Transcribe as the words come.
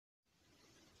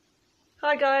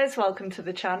Hi guys, welcome to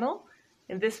the channel.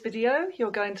 In this video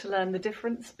you're going to learn the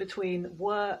difference between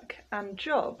work and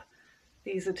job.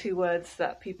 These are two words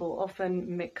that people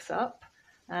often mix up,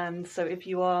 and so if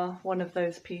you are one of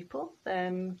those people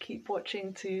then keep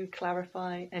watching to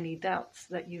clarify any doubts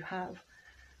that you have.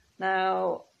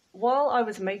 Now, while I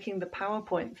was making the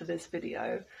PowerPoint for this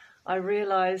video, I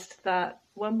realized that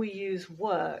when we use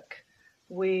work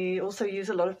we also use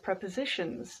a lot of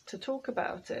prepositions to talk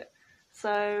about it.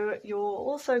 So you're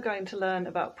also going to learn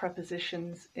about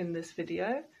prepositions in this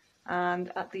video,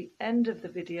 and at the end of the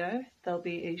video there'll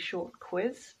be a short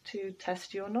quiz to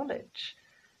test your knowledge.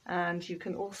 And you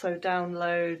can also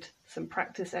download some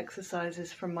practice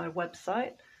exercises from my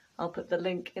website. I'll put the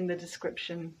link in the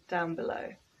description down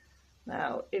below.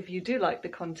 Now, if you do like the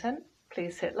content,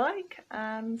 please hit like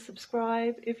and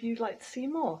subscribe if you'd like to see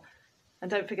more.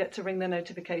 And don't forget to ring the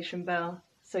notification bell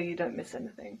so you don't miss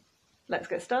anything. Let's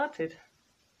get started.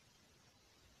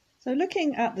 So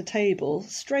looking at the table,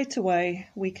 straight away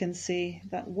we can see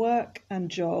that work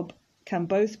and job can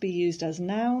both be used as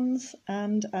nouns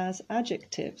and as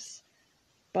adjectives,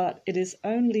 but it is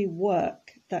only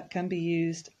work that can be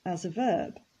used as a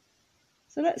verb.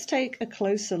 So let's take a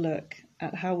closer look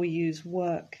at how we use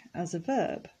work as a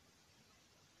verb.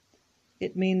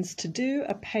 It means to do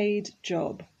a paid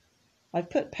job. I've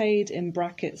put paid in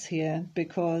brackets here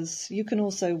because you can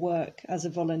also work as a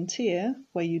volunteer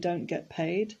where you don't get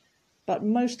paid, but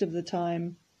most of the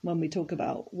time when we talk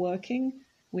about working,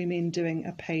 we mean doing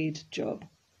a paid job.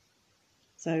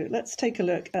 So let's take a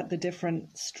look at the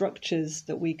different structures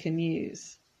that we can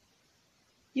use.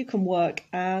 You can work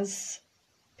as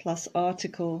plus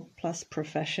article plus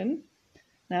profession.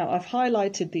 Now I've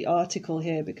highlighted the article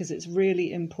here because it's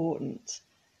really important.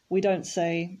 We don't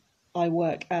say I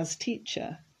work as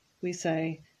teacher. We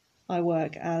say I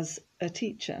work as a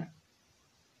teacher.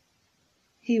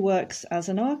 He works as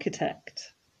an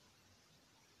architect.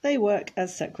 They work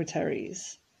as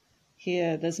secretaries.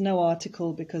 Here there's no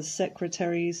article because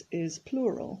secretaries is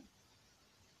plural.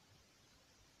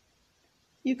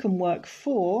 You can work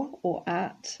for or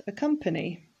at a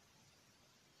company.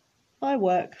 I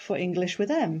work for English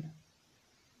with M.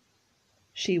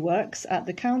 She works at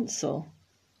the council.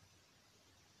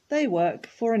 They work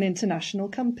for an international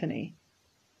company.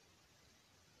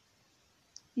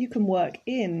 You can work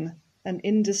in an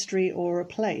industry or a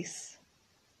place.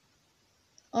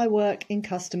 I work in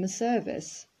customer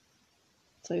service.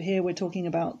 So here we're talking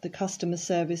about the customer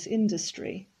service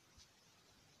industry.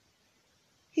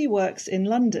 He works in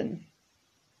London.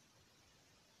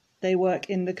 They work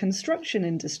in the construction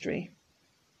industry.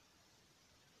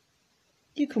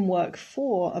 You can work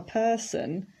for a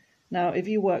person. Now, if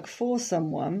you work for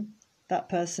someone, that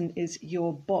person is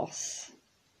your boss.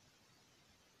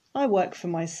 I work for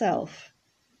myself.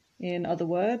 In other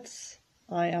words,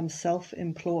 I am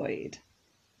self-employed.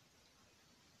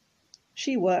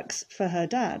 She works for her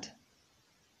dad.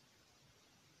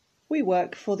 We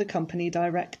work for the company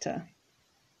director.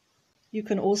 You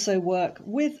can also work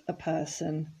with a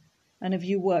person, and if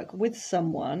you work with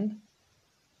someone,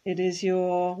 it is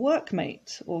your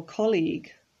workmate or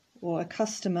colleague or a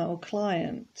customer or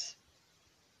client.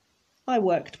 I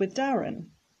worked with Darren.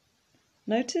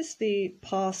 Notice the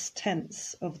past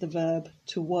tense of the verb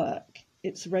to work.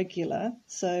 It's regular,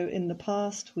 so in the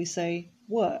past we say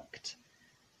worked,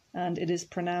 and it is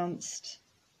pronounced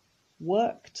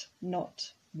worked,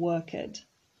 not worked.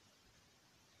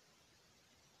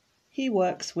 He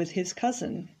works with his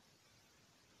cousin.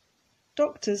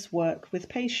 Doctors work with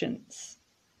patients.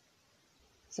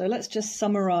 So let's just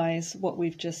summarize what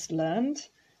we've just learned.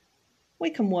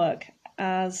 We can work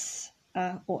as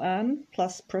or an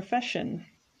plus profession.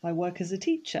 I work as a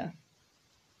teacher.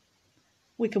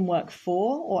 We can work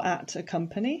for or at a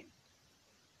company.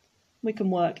 We can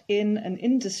work in an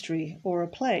industry or a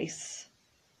place.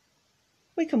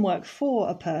 We can work for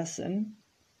a person,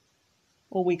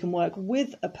 or we can work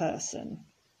with a person.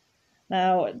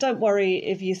 Now, don't worry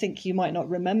if you think you might not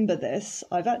remember this.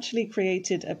 I've actually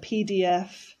created a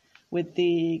PDF with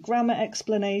the grammar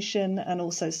explanation and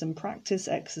also some practice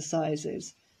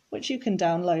exercises, which you can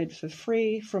download for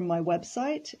free from my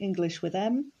website, English with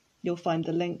M. You'll find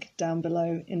the link down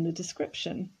below in the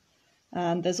description.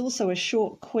 And there's also a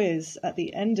short quiz at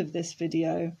the end of this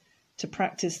video to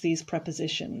practice these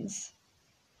prepositions.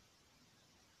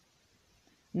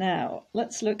 Now,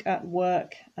 let's look at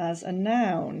work as a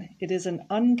noun. It is an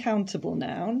uncountable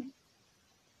noun,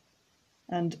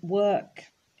 and work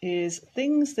is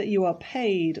things that you are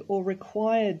paid or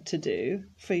required to do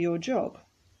for your job,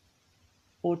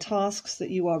 or tasks that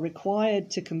you are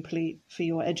required to complete for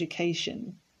your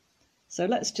education. So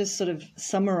let's just sort of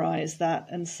summarize that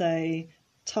and say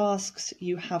tasks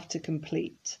you have to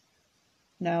complete.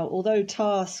 Now, although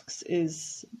tasks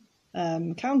is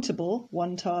countable,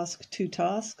 1 task, 2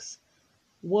 tasks,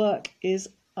 work is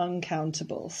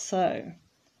uncountable. So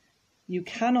you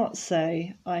cannot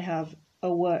say, I have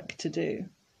a work to do.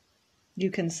 You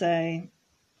can say,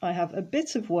 I have a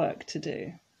bit of work to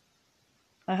do.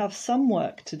 I have some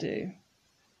work to do.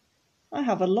 I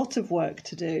have a lot of work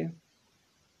to do.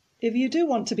 If you do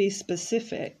want to be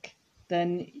specific,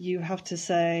 then you have to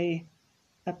say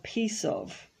a piece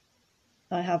of.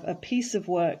 I have a piece of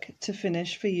work to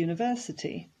finish for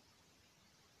university.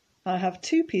 I have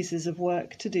 2 pieces of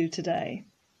work to do today.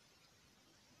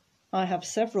 I have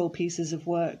several pieces of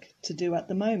work to do at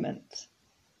the moment.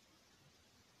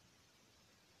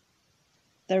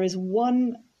 There is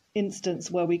one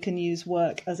instance where we can use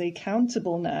work as a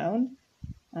countable noun,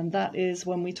 and that is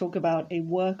when we talk about a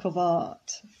work of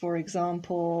art. For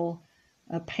example,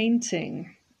 a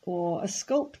painting or a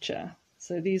sculpture.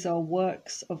 So these are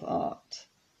works of art.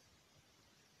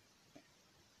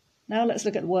 Now let's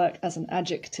look at work as an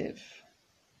adjective.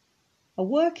 A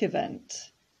work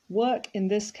event. Work in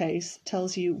this case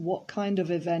tells you what kind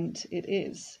of event it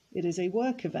is. It is a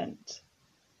work event.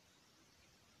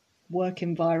 Work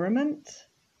environment.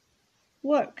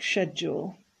 Work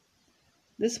schedule.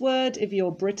 This word, if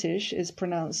you're British, is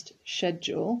pronounced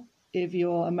schedule. If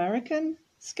you're American,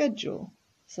 schedule.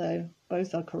 So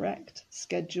both are correct.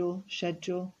 Schedule,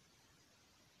 schedule.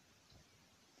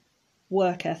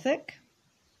 Work ethic.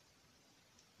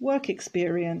 Work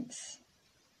experience.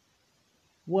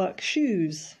 Work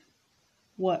shoes.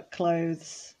 Work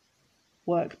clothes.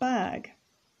 Work bag.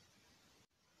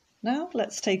 Now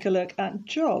let's take a look at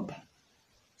job.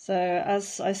 So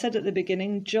as I said at the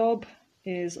beginning, job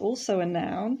is also a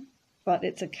noun, but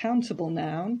it's a countable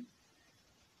noun.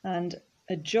 And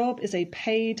a job is a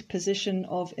paid position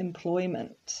of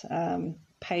employment.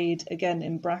 Paid again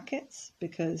in brackets,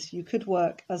 because you could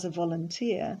work as a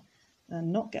volunteer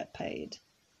and not get paid,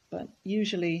 but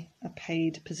usually a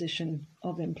paid position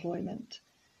of employment.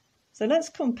 So let's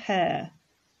compare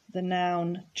the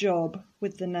noun job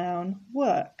with the noun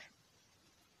work.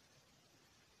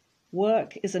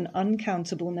 Work is an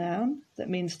uncountable noun. That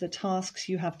means the tasks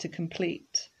you have to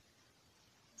complete.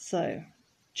 So,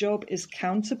 job is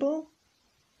countable.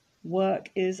 Work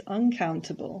is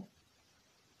uncountable.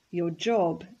 Your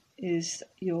job is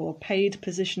your paid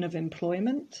position of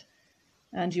employment,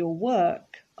 and your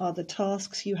work are the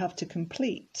tasks you have to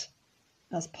complete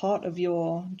as part of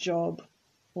your job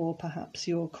or perhaps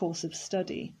your course of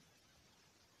study.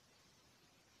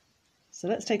 So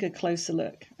let's take a closer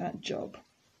look at job.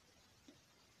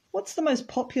 What's the most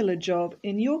popular job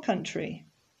in your country?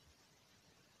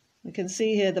 We can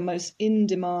see here the most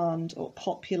in-demand or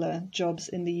popular jobs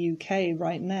in the UK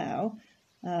right now.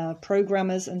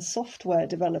 Programmers and software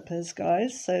developers,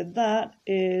 guys. So that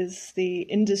is the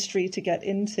industry to get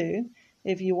into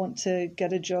if you want to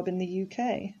get a job in the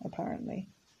UK, apparently.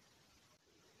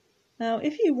 Now,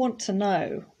 if you want to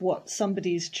know what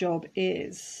somebody's job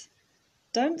is,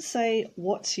 don't say,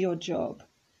 "What's your job?"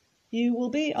 You will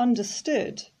be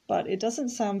understood, but it doesn't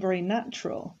sound very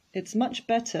natural. It's much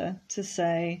better to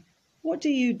say, "What do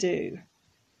you do?"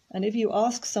 And if you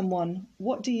ask someone,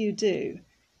 "What do you do?"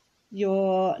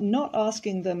 you're not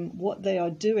asking them what they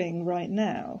are doing right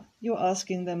now. You're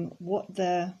asking them what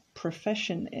their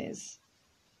profession is.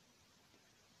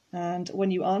 And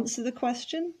when you answer the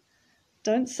question,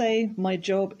 don't say, "My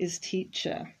job is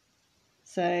teacher."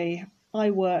 Say, "I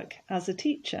work as a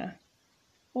teacher,"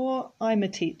 or "I'm a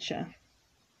teacher."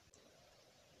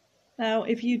 Now,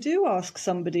 if you do ask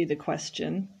somebody the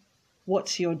question,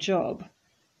 "What's your job?"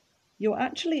 you're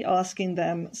actually asking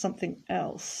them something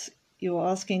else. You're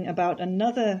asking about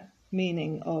another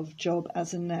meaning of job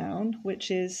as a noun,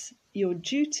 which is your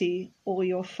duty or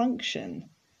your function.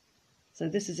 So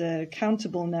this is a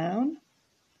countable noun.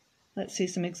 Let's see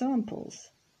some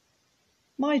examples.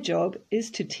 My job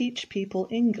is to teach people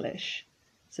English.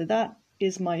 So that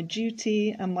is my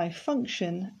duty and my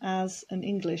function as an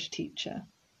English teacher.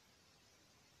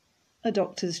 A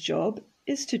doctor's job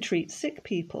is to treat sick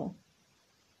people.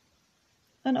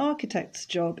 An architect's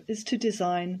job is to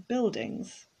design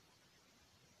buildings.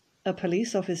 A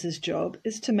police officer's job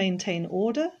is to maintain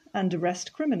order and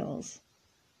arrest criminals.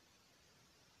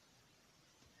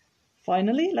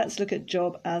 Finally, let's look at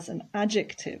job as an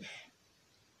adjective.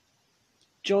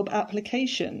 Job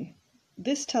application.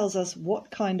 This tells us what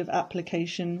kind of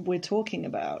application we're talking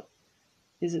about.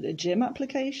 Is it a gym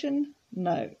application?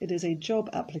 No, it is a job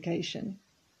application.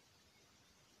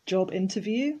 Job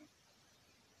interview.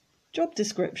 Job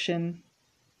description.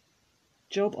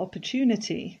 job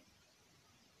opportunity.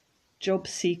 Job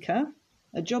seeker.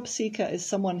 A job seeker is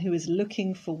someone who is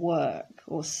looking for work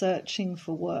or searching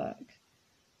for work.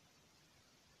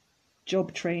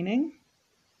 Job training,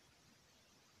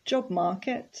 job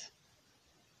market,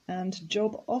 and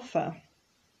job offer.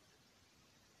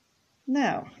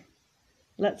 Now,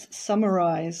 let's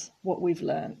summarize what we've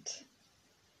learnt.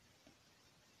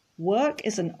 Work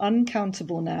is an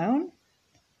uncountable noun,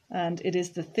 and it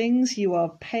is the things you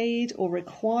are paid or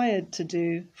required to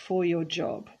do for your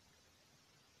job.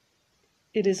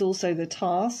 It is also the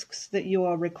tasks that you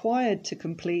are required to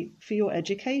complete for your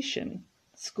education,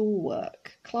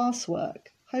 schoolwork, classwork,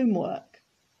 homework.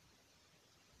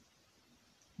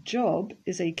 Job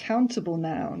is a countable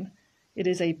noun. It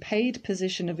is a paid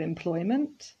position of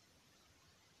employment,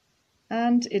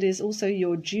 and it is also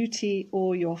your duty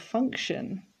or your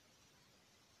function.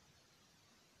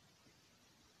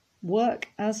 Work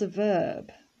as a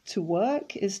verb. To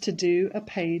work is to do a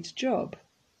paid job.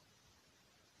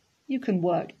 You can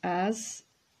work as,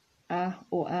 a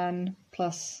or an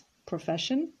plus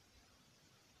profession.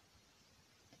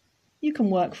 You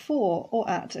can work for or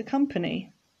at a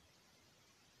company.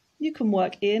 You can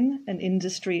work in an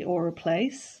industry or a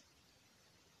place.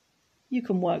 You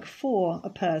can work for a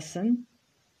person,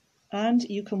 and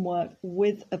you can work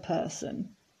with a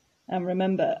person. And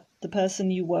remember, the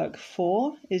person you work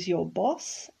for is your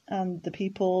boss, and the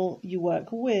people you work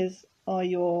with are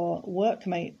your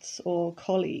workmates or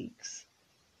colleagues.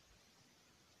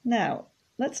 Now,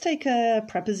 let's take a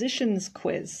prepositions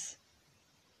quiz.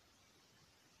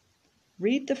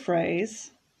 Read the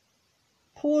phrase,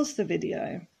 pause the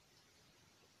video,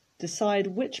 decide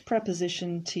which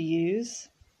preposition to use,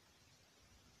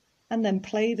 and then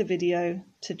play the video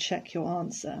to check your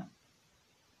answer.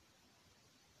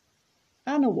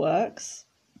 Anna works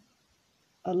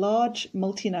a large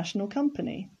multinational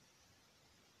company.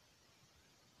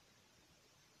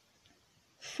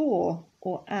 For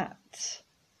or at.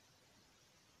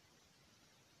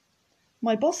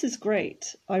 My boss is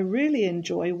great. I really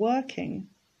enjoy working.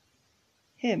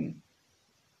 Him.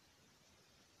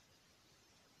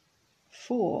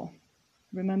 For.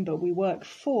 Remember, we work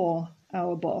for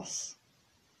our boss.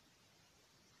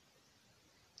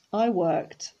 I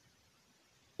worked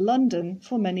London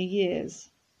for many years.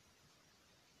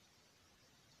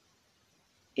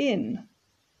 In.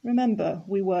 Remember,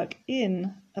 we work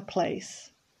in a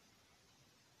place.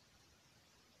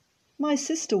 My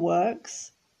sister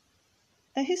works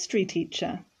a history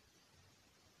teacher.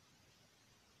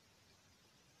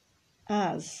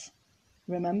 As.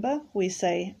 Remember, we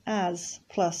say as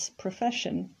plus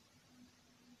profession.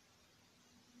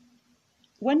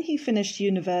 When he finished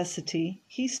university,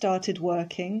 he started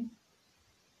working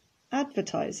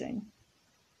advertising.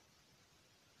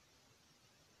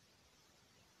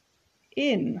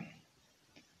 In.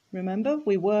 Remember,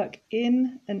 we work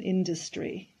in an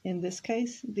industry, in this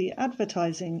case, the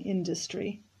advertising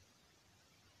industry.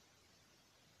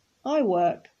 I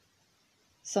work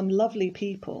some lovely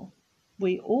people.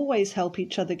 We always help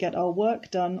each other get our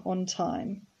work done on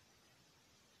time.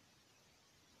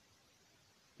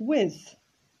 With.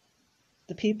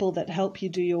 The people that help you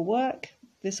do your work,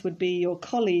 this would be your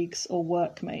colleagues or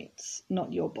workmates,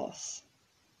 not your boss.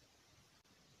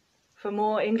 For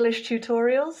more English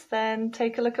tutorials, then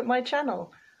take a look at my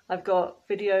channel. I've got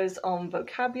videos on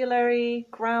vocabulary,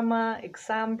 grammar,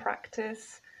 exam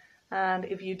practice, and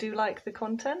if you do like the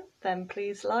content, then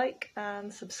please like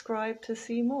and subscribe to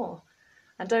see more.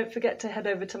 And don't forget to head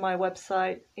over to my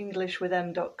website,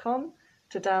 englishwithem.com,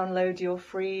 to download your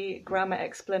free grammar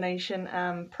explanation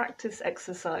and practice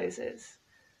exercises.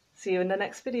 See you in the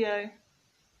next video.